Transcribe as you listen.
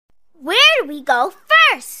should we go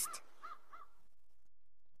first?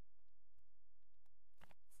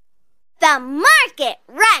 The market,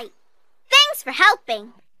 right. Thanks for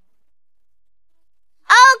helping.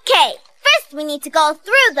 Okay, first we need to go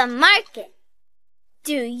through the market.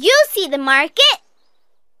 Do you see the market?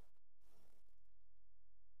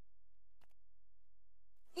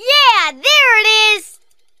 Yeah, there it is.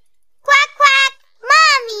 Quack, quack.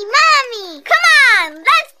 Mommy. Come on,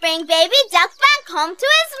 let's bring baby duck back home to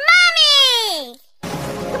his mommy.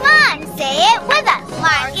 Come on, say it with us.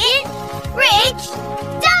 Market, bridge,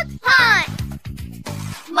 duck pond.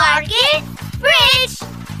 Market, bridge,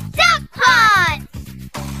 duck pond.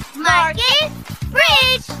 Market,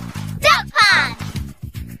 bridge, duck pond.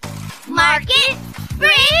 Market,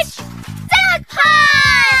 bridge, duck pond.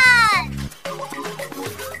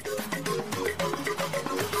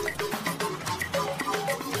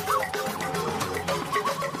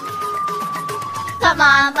 Come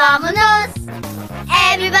on, vámonos.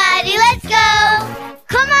 Everybody, let's go.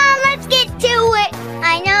 Come on, let's get to it.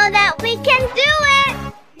 I know that we can do it.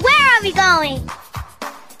 Where are we going?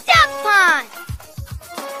 Duck pond.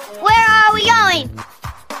 Where are we going?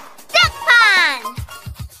 Duck pond.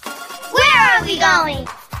 Where are we going?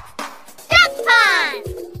 Duck pond.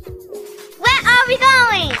 Where are we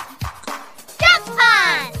going?